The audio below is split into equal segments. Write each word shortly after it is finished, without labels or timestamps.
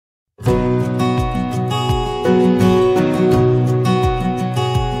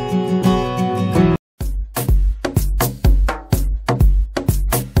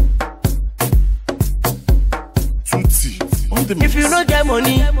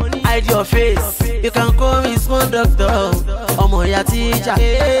hide your face. You can call me small doctor. Ọmọ ya teacher.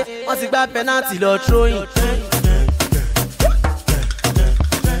 Wọ́n ti gba penalty lọ throwing.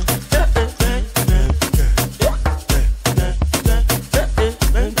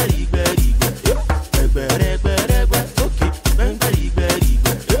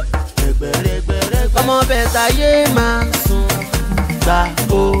 Ọmọ bẹ̀ta yé máa sùn. Gbà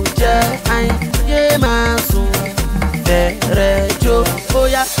ó jẹ́ àyìn yé máa sùn. Bẹ̀rẹ̀ jó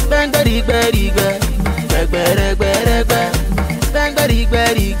bóyá gbẹ̀ngbẹ̀rìgbẹ̀rìgbẹ̀ gbẹ̀gbẹ̀rẹ̀gbẹ̀rẹ̀gbẹ̀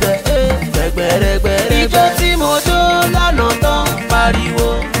gbẹ̀ngbẹ̀rìgbẹ̀rìgbẹ̀ gbẹ̀gbẹ̀rẹ̀gbẹ̀rẹ̀gbẹ̀. Ijó tí mo jó lọ́nà tán pariwo.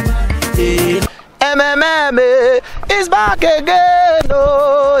 MMM is back again.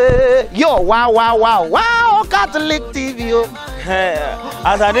 Oh, yo, wow, Catholic TV. Oh.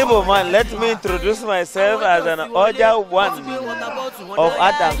 As an Igbo man, let me introduce myself as an Oja One of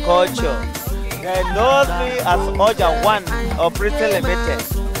art and culture. They know me as Oja One of Britain Limited.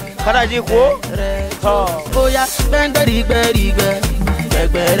 Kanaji ko? Oya, gbẹ̀ngbẹ̀rìgbẹ̀rìgbẹ̀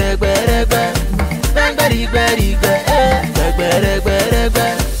gbẹ̀gbẹ̀rẹ̀gbẹ̀rẹ̀gbẹ̀ gbẹ̀ngbẹ̀rìgbẹ̀rìgbẹ̀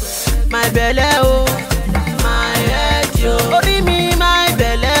gbẹ̀gbẹ̀rẹ̀gbẹ̀rẹ̀gbẹ̀. My belle oh, my head yo. Orí mi my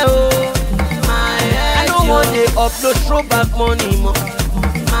belle oh, my head yo. I don't want to upload throwback money mo.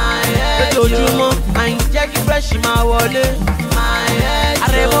 My head yo. Lójoojúmọ́, àyìn jẹ́ kí fresh máa wọlé. My head yo.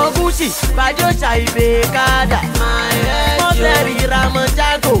 Àrẹ̀mọ Gucci, Bàjọ́ Ṣàìbè Kádà. My head yo. Mọ́tẹ́rì Ramon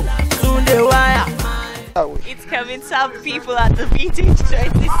Jago, Túndé Wáyà. It's coming to people at the Vintage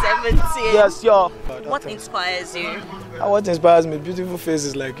 2017. Yes, yo. What inspires you? What inspires me? Beautiful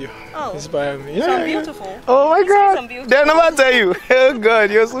faces like you. Oh, inspire me. so I'm beautiful. Oh my God! I'm They'll never tell you. Oh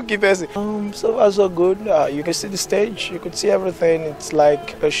God, you're so keep person. So far so good. You can see the stage. You can see everything. It's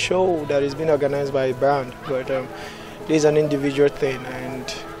like a show that is being organized by a band, but this is an individual thing,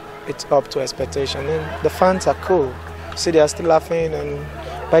 and it's up to expectation. And the fans are cool. See, they are still laughing, and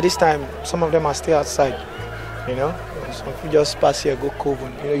by this time, some of them are still outside. You know, so if you just pass here, go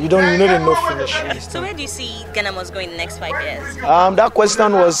Coven. You know they no finish. So where do you see Ghana must go in the next 5 years? That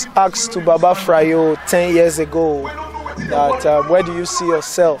question was asked to Baba Frayo 10 years ago. That where do you see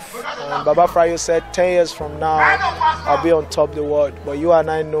yourself? Baba Frayo said 10 years from now, I'll be on top of the world. But you and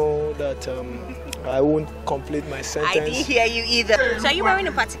I know that I won't complete my sentence. I didn't hear you either. So are you wearing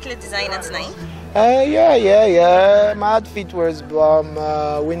a particular designer tonight? Yeah. My outfit was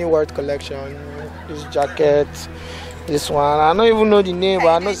Winnie Ward collection. This jacket, this one. I don't even know the name, but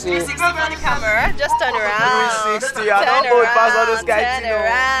I know say 360 for the camera. Just turn around. 360. I don't go past all those guys. Turn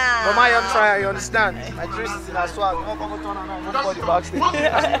around. But my young try, you understand? My 360 that's why I'm going to turn around for the backstage.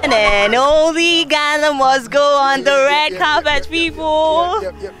 And then only Ghana must go on the red carpet, people.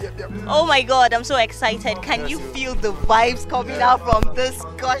 Yep. Oh my God, I'm so excited. Can you feel the vibes coming out from this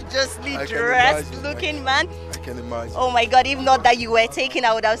gorgeously dressed looking man? I can imagine. Oh my God, if not that you were taken,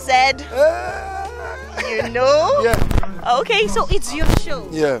 I would have said, you know? Yeah. Okay, so it's your show.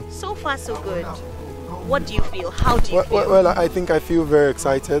 Yeah. So far, so good. What do you feel? How do you feel? Well, I think I feel very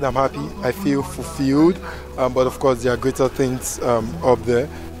excited. I'm happy. I feel fulfilled. But of course, there are greater things up there.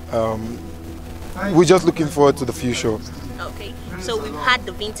 We're just looking forward to the future. Okay, so we've had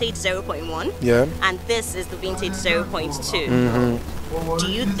the Vintage 0.1. Yeah. And this is the Vintage 0.2. Do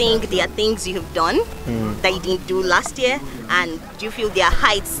you think there are things you have done that you didn't do last year? And do you feel there are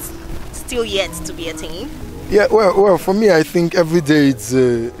heights still yet to be attained? Yeah, well, for me, I think every day is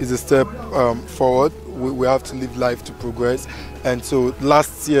a step forward. We have to live life to progress. And so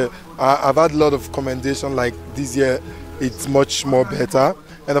last year, I've had a lot of commendation. Like this year, it's much more better.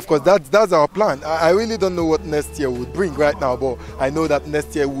 And of course, that's our plan. I really don't know what next year will bring right now, but I know that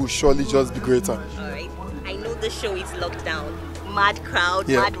next year will surely just be greater. All right. I know the show is locked down. Mad crowd,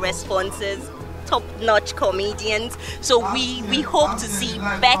 mad responses, top-notch comedians. So we hope to see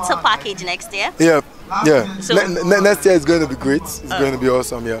better package next year. Yeah. So next year is going to be great. It's going to be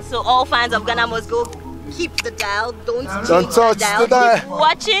awesome. Yeah. So all fans of Ghana must go. Keep the dial. Don't touch the dial. Keep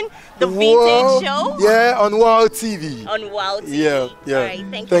watching the Vintage show. Yeah, on Wow TV. On Wow TV. Yeah. All right.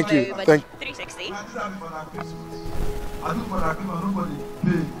 Thank you very much. 360.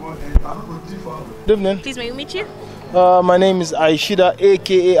 Good evening. Please, may we meet you? My name is Aishida,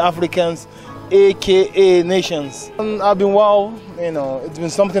 aka Africans, aka Nations. I've been wow, it's been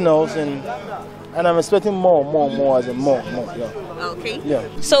something else, and I'm expecting more, yeah. Okay. Yeah.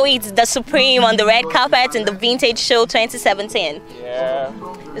 So it's the Supreme on the red carpet in the Vintage Show 2017. Yeah.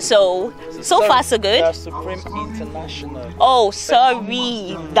 So far so good. The Supreme International. Oh,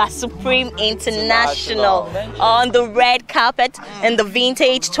 sorry, the Supreme International on the red carpet in the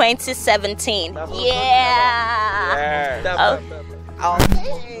Vintage 2017. Yeah.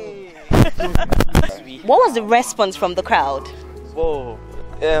 Okay. What was the response from the crowd? Whoa,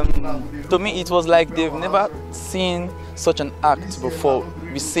 to me, it was like they've never seen such an act before.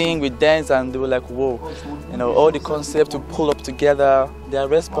 We sing, we dance, and they were like, whoa, you know, all the concept to pull up together. Their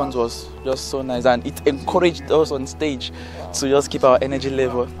response was just so nice, and it encouraged us on stage to just keep our energy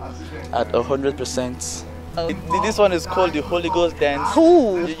level at 100%. This one is called the Holy Ghost dance.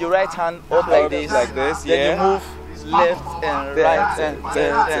 Your right hand up like this, then you move left and right and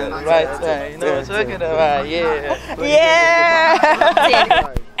right, you know what I'm talking about,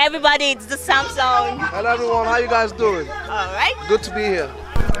 Yeah! Everybody, it's the Samsung. Hello everyone, how you guys doing? Alright. Good to be here.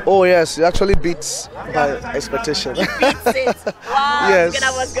 Oh yes, it actually beats my expectation. Beats it. Wow, yes.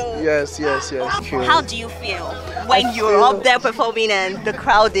 Ghana must go. Yes. How do you feel when you're up there performing and the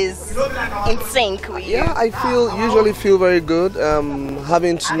crowd is in sync with you? Yeah, I usually feel very good.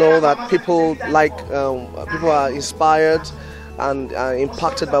 Having to know that people people are inspired and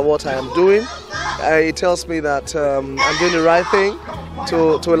impacted by what I am doing. It tells me that I'm doing the right thing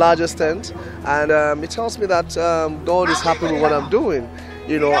to a large extent, and it tells me that God is happy with what I'm doing,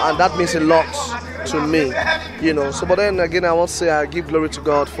 you know, and that means a lot to me, you know. So, but then again, I want to say I give glory to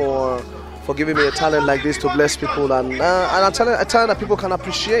God for giving me a talent like this to bless people, and a talent that people can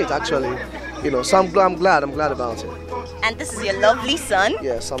appreciate actually, you know. So I'm glad about it. And this is your lovely son.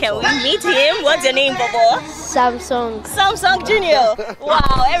 Yes, Samsung. Can we meet him? What's your name, Bobo? Samsung. Samsung Junior.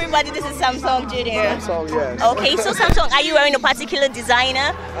 Wow, everybody, this is Samsung Junior. Samsung, yes. Okay, so Samsung, are you wearing a particular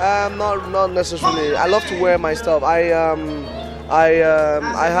designer? Not necessarily. I love to wear my stuff. I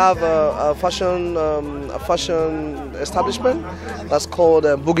have a fashion establishment that's called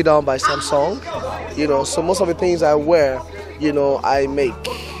Boogie Down by Samsung. You know, so most of the things I wear, you know, I make.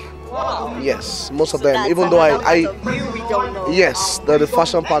 Yes, most of them. Even though yes, the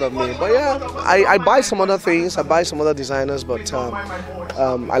fashion part of me. But yeah, I buy some other things. I buy some other designers, but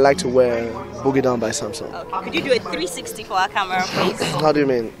I like to wear Boogie Down by Samsung. Okay. Could you do a 360 for our camera, please? How do you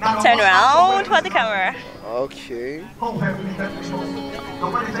mean? Turn around for the camera. Okay. Alright.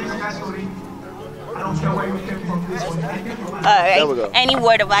 Any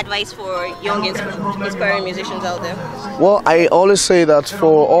word of advice for young inspiring musicians out there? Well, I always say that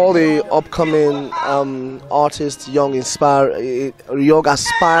for all the upcoming artists, young aspiring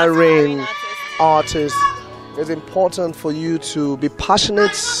artists, it's important for you to be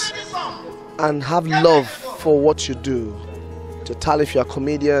passionate and have love for what you do. To tell if you're a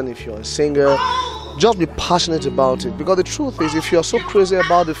comedian, if you're a singer, just be passionate about it, because the truth is, if you're so crazy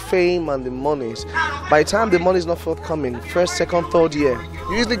about the fame and the monies, by the time the money is not forthcoming, first, second, third year,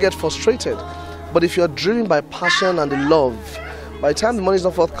 you usually get frustrated. But if you're driven by passion and the love, by the time the money is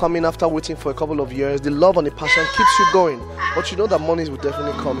not forthcoming after waiting for a couple of years, the love and the passion keeps you going. But you know that money will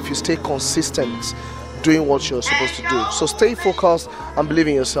definitely come if you stay consistent doing what you're supposed to do. So stay focused and believe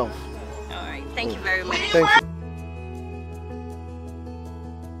in yourself. Alright, thank you very much. Thank you.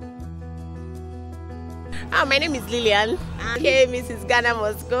 My name is Lillian. Okay, Mrs. Ghana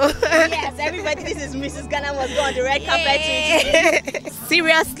must go. Yes, everybody, this is Mrs. Ghana must go on the red carpet.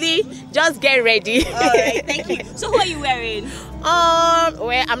 Seriously, just get ready. Alright, thank you. So who are you wearing?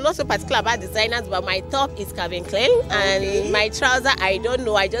 Well, I'm not so particular about designers, but my top is Calvin Klein, and my trouser, I don't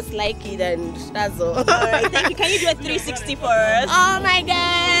know, I just like it, and that's all. Alright, thank you. Can you do a 360 for us? Oh my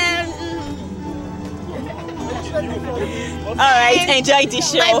God. Alright, enjoy the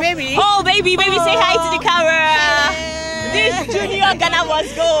show. My baby. Oh, baby, say hi to the camera. This Junior Ghana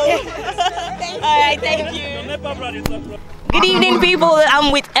must go. Alright, thank you. Good evening, people.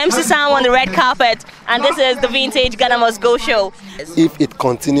 I'm with MC Sam on the red carpet, and this is the Vintage Ghana Must Go show. If it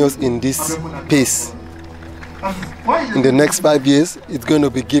continues in this pace, in the next 5 years, it's going to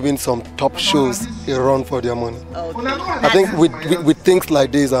be giving some top shows a run for their money. Okay. I think with things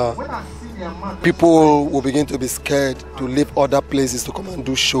like this, people will begin to be scared to leave other places to come and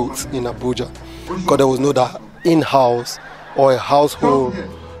do shows in Abuja, because there was no that in-house or a household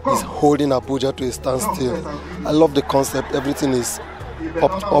is holding Abuja to a standstill. I love the concept. Everything is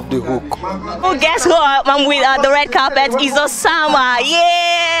up the hook. Well, guess who I'm with at the red carpet is Osama.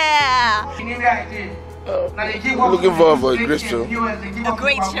 Yeah! Looking forward for a great show. A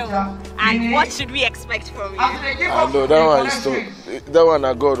great show. And what should we expect from you? I know that one is too. That one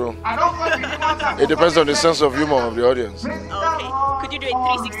I got wrong. It depends on the sense of humor of the audience. Okay. Could you do a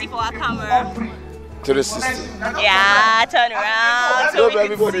 360 for our camera? 360. Yeah, turn around. So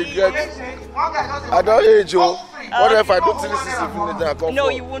everybody get. I don't age you. What if I do 360 from the dark? No,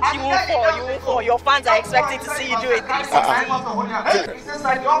 you won't fall. You won't fall. Your fans are expecting to see you do a 360.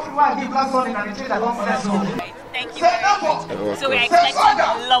 Thank you very much. So we're expecting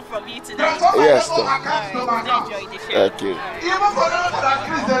love from you tonight. Yes, sir. Alright, enjoy the show. Thank you.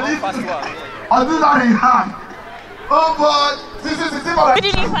 Oh boy, this is the Good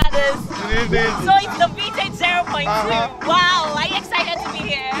evening, fathers. Good evening. So it's the vintage 0.2. Wow, are you excited to be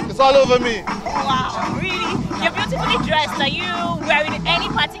here? It's all over me. Wow, really? You're beautifully dressed. Are you wearing any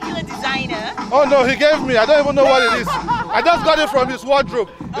particular designer? Oh no, he gave me. I don't even know what it is. I just got it from his wardrobe.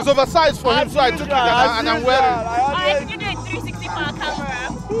 It's oversized for him, so I took it and I'm wearing it. Alright, can you do a 360 for our camera?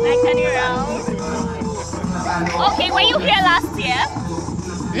 Like turning around. Okay, were you here last year?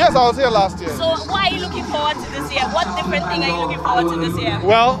 Yes, I was here last year. So what are you looking forward to this year? What different thing are you looking forward to this year?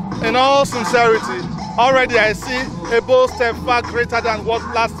 Well, in all sincerity, already I see a bold step far greater than what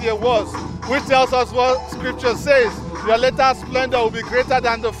last year was, which tells us what scripture says. Your later splendor will be greater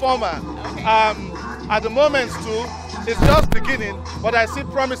than the former. Okay. At the moment too, it's just beginning, but I see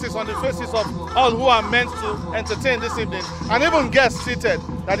promises on the faces of all who are meant to entertain this evening, and even guests seated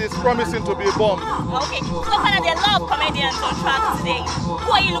that is promising to be a bomb. Okay, so far there are a lot of comedians on track today. Who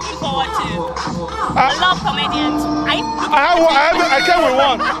are you looking forward to? A lot of comedians. I came with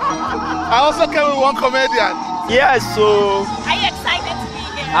one. I also came with one comedian. Yes, so Are you excited to be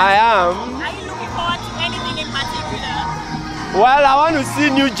here? I am. Are you looking forward to anything in particular? Well, I want to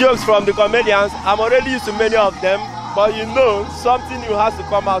see new jokes from the comedians. I'm already used to many of them, but you know, something new has to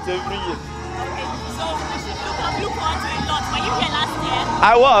come out every year. Okay, so we should look forward to a lot. Were you here last year?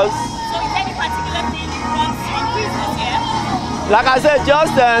 I was. So is there any particular thing you want to increase this year? Like I said,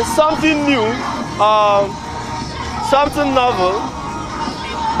 just something new, something novel.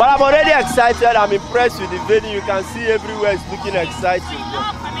 But I'm already excited. I'm impressed with the venue. You can see everywhere it's looking exciting. So a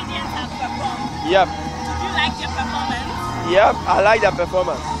lot of comedians have performed. Yep. Did you like their performance? Yep, I like their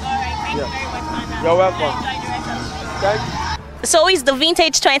performance. Alright, thank you very much, Madam. You're welcome. Enjoy the rest of the show. Thank you. So it's the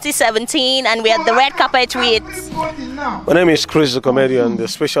vintage 2017 and we're at the red carpet with... My name is Chris, the comedian, the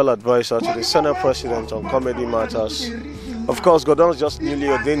special advisor to the Senate President on comedy matters. Of course, God just newly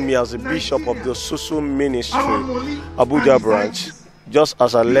ordained me as the Bishop of the Susu Ministry, Abuja branch, just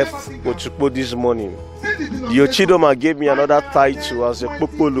as I left Otukpo this morning. The Ochidoma gave me another title as the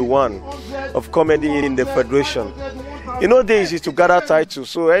Popolu one of comedy in the Federation. You know, there is to gather titles,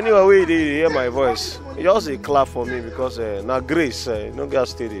 so anyway, you hear my voice. It's just a clap for me because now grace, no girl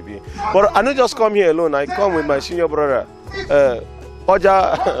stay there. But I don't just come here alone. I come with my senior brother,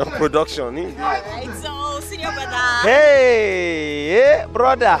 Oja Production. Alright, so senior brother. Hey,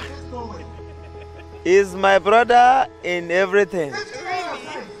 brother. Is my brother in everything.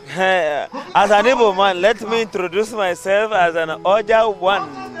 As an Igbo man, let me introduce myself as an Oja one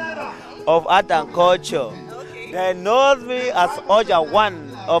of art and culture. They know me as Oja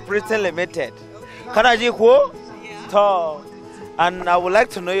one of Britain Limited. Kanajiko? Yeah. And I would like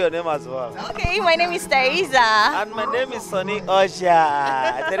to know your name as well. Okay, my name is Teresa. And my name is Sonny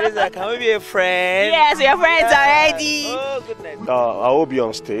Oja. Teresa, can we be a friend? Yes, we are friends already. Oh, goodness. I will be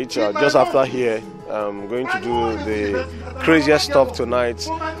on stage just after here. I'm going to do the craziest stuff tonight,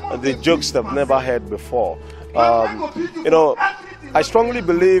 the jokes that I've never heard before. You know, I strongly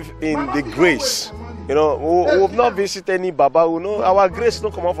believe in the grace. You know, we have not visited any Baba. We know our grace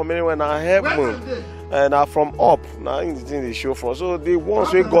don't come out from anywhere. Now heaven and from up. Now in the thing they show for. So the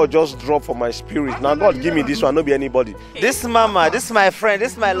ones where God just dropped for my spirit. Now God give me this one. Not be anybody. This mama, this is my friend,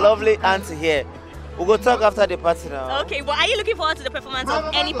 this is my lovely auntie here. We'll go talk after the party now. Okay, but are you looking forward to the performance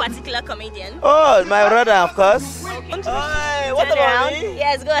of any particular comedian? Oh, my brother, of course. Okay. Hey, what Turn about around. me?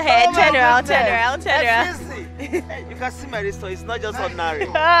 Yes, go ahead. Oh, turn around, goodness. turn around, turn around. You can see my wrist, it's not just ordinary.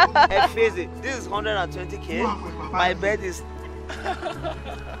 Face it. This is 120k. My bed is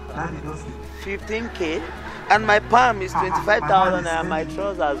 15k. And my palm is 25,000 and my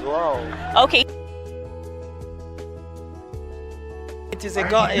trousers as well. Okay. It is a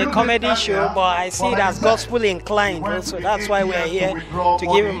comedy show, but I see it as gospel inclined also. That's why we are here to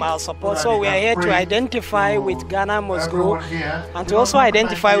give him our support. So we are here to identify with Ghana Must Go and to also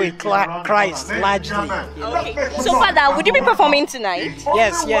identify with Christ largely. Okay. So Father, would you be performing tonight?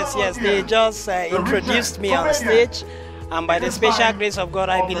 Yes. They just introduced me on stage. And by the special grace of God,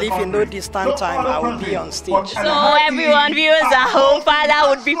 I believe in no distant time I will be on stage. So everyone, viewers at home, Father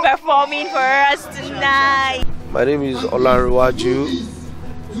would be performing for us tonight. My name is Olanrewaju,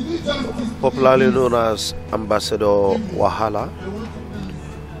 popularly known as Ambassador Wahala.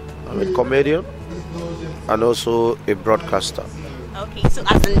 I'm a comedian and also a broadcaster. Okay, so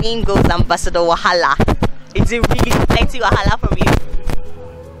as the name goes, Ambassador Wahala, is it really plenty Wahala from you?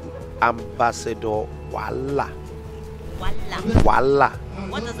 Ambassador Wala. Wala. Wala.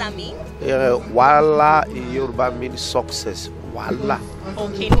 What does that mean? Wala in Yoruba means success. Wala.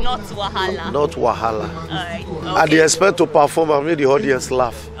 Okay, not Wahala. Not Wahala. Alright. Okay. And they expect to perform and make the audience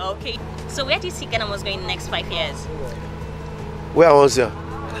laugh. Okay. So where do you see Ghana Must Go in the next 5 years? Where was there?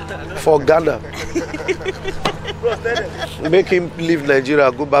 For Ghana. Make him leave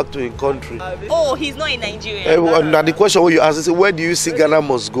Nigeria, go back to his country. Oh, he's not in Nigeria. Now the question what you ask is, where do you see Ghana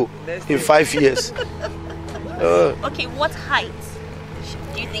must go in 5 years? Okay, what height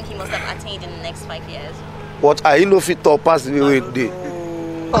do you think he must have attained in the next 5 years? What I know fit to pass the way it did.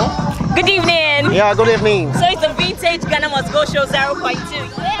 Good evening. Yeah, good evening. So it's a vintage Ghana Must Go show 0.2.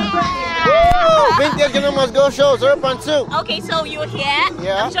 Woo! Vintage Ghana Must Go show 0.2. Okay, so you're here.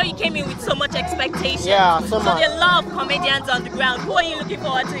 Yeah. I'm sure you came in with so much expectation. Yeah, so much. So there are a lot of comedians on the ground. Who are you looking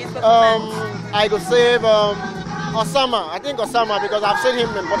forward to his performance? I could say Osama. I think Osama, because I've seen him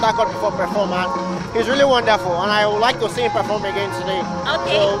in Port Harcourt before perform, and he's really wonderful, and I would like to see him perform again today.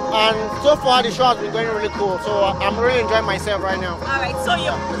 Okay. So far the show has been going really cool, so I'm really enjoying myself right now. Alright, so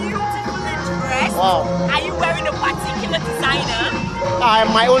you're beautifully dressed. Wow. Are you wearing a particular designer?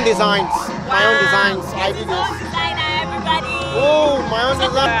 My own designs. Wow. My own designs. I did this. Designer, everybody. Oh, my own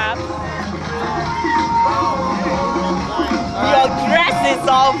design. Your dress is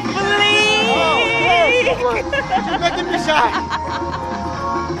all fleek. You're making me shy.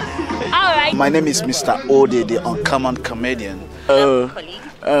 All right. My name is Mr. Ode, the uncommon comedian.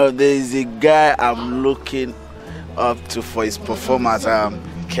 There is a guy I'm looking up to for his performance,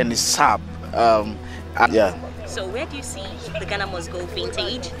 Kenny Sapp. Yeah. So where do you see the Ghana Must Go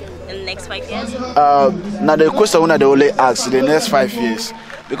vintage in the next 5 years? Now the question when they only ask the next 5 years,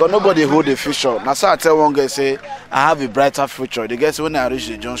 because nobody hold the future. Now so I tell one guy, say I have a brighter future. The guy say when I reach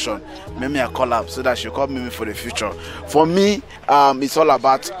the junction, maybe I call up so that she call me for the future. For me, it's all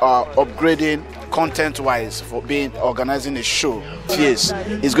about upgrading content-wise for organizing a show. Yes,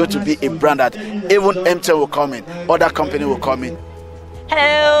 it's going to be a brand that even MTN will come in, other company will come in.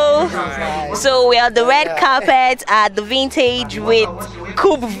 Hello. So we are the red carpet at the vintage with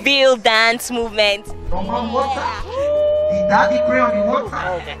Coopville dance movement.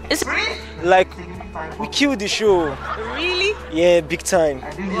 It's like we killed the show. Really? Yeah, big time.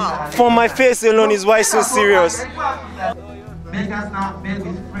 Wow. For my face alone is why so serious. Make us now bed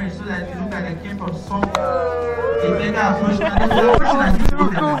with friends so that you look like they came from somewhere.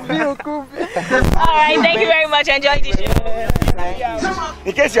 Alright, thank you very much. Enjoy the show.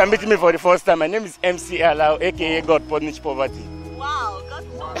 In case you are meeting me for the first time, my name is MC Alao, aka God Punish Poverty. Wow, God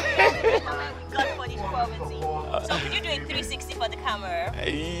Punish Poverty. So could you do a 360 for the camera?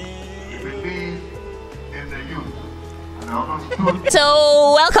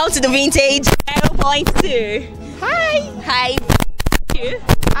 So welcome to the vintage 0.2. Hi. Hi.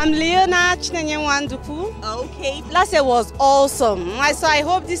 I'm Leona Chinenyewanduku. Okay. Last year was awesome. So I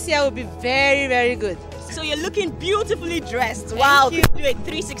hope this year will be very, very good. So you're looking beautifully dressed. Wow. Could you do a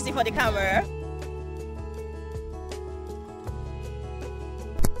 360 for the camera?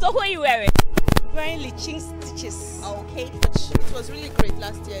 So who are you wearing? Wearing Liching stitches. Okay. It was really great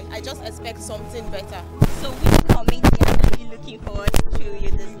last year. I just expect something better. So which comedian are you looking forward to you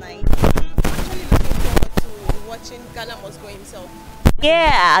this night? I'm actually looking forward to watching Ghana Must Go himself.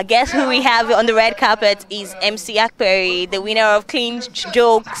 Yeah, I guess who we have on the red carpet is MC Akperi, the winner of Clean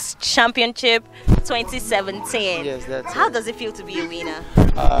Jokes Championship 2017. Yes, that's How does it feel to be a winner?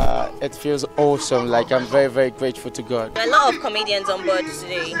 It feels awesome. Like I'm very, very grateful to God. There are a lot of comedians on board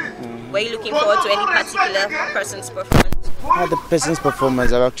today. Were you looking forward to any particular person's performance? The person's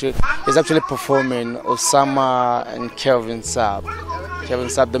performance is actually performing Osama and Kelvin Sapp. Kelvin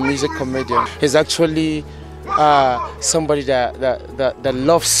Sapp, the music comedian, is actually somebody that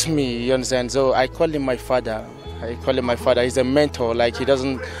loves me. You understand? So I call him my father. He's a mentor. Like he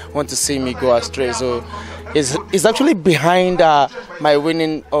doesn't want to see me go astray. So he's actually behind my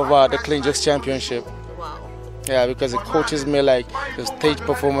winning of the Clean Jokes Championship. Yeah, because it coaches me like the stage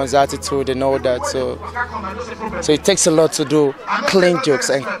performance, attitude, and all that. So it takes a lot to do clean jokes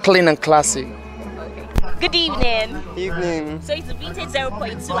and clean and classy. Good evening. Evening. So it's a vintage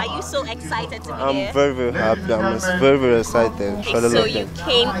 0.2. Are you so excited to be here? I'm very, very happy. I'm very, very excited. Okay, so you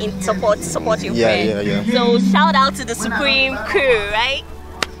came in support your friend. Yeah. So shout out to the Supreme crew, right?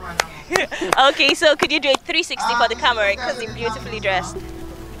 Okay, so could you do a 360 for the camera because you're beautifully dressed?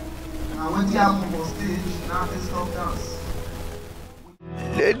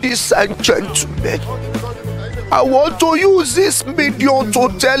 Ladies and gentlemen, I want to use this medium to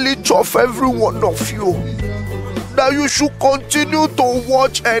tell each of every one of you that you should continue to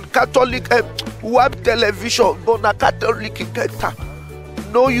watch Catholic web television, but na Catholic get.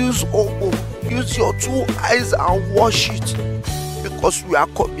 No use Omo, use your 2 eyes and watch it because we are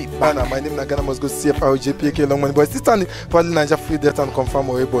coming back. My name is Ghana Must Go CFROJPK Long Money Boy. Still standing probably Niger Free Data and confirm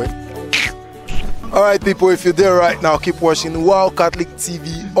away boy. Alright people, if you're there right now, keep watching Wow Catholic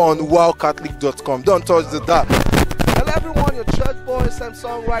TV on wowcatholic.com. Don't touch the dial. Tell everyone your church boys and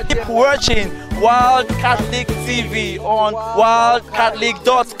song right Keep here. watching Wild Catholic TV on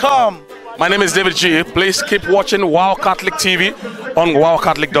wildcatholic.com. My name is David G. Please keep watching Wow Catholic TV on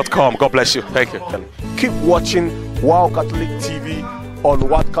wowcatholic.com. God bless you. Thank you. Keep watching Wow Catholic TV on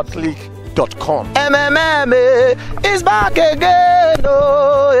wowcatholic.com. MMM is back again.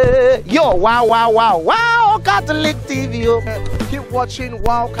 Oh, yo, wow, Catholic TV. Oh. Keep watching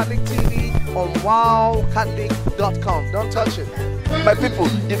Wow Catholic TV on wowcatholic.com. Don't touch it. My people,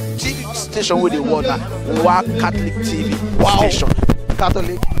 the TV station with the water, Wow Catholic TV station.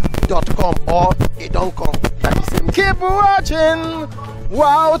 Catholic.com or it don't come. Keep watching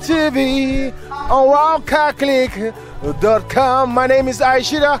Wow TV on wowcatholic.com. My name is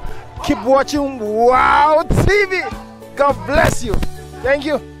Aishida. Keep watching Wow TV. God bless you. Thank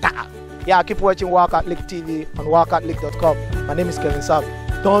you. Yeah, keep watching Wow Catholic TV on wowcatholic.com. My name is Kevin Saab.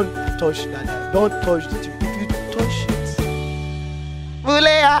 Don't touch that. Don't touch the TV. If you touch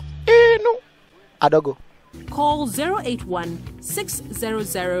it, Adogo. Call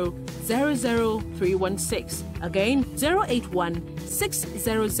 081-600-00316. Again,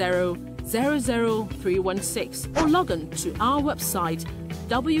 081-600-00316. Or log on to our website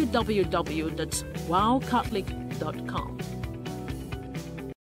www.wowcatholic.com.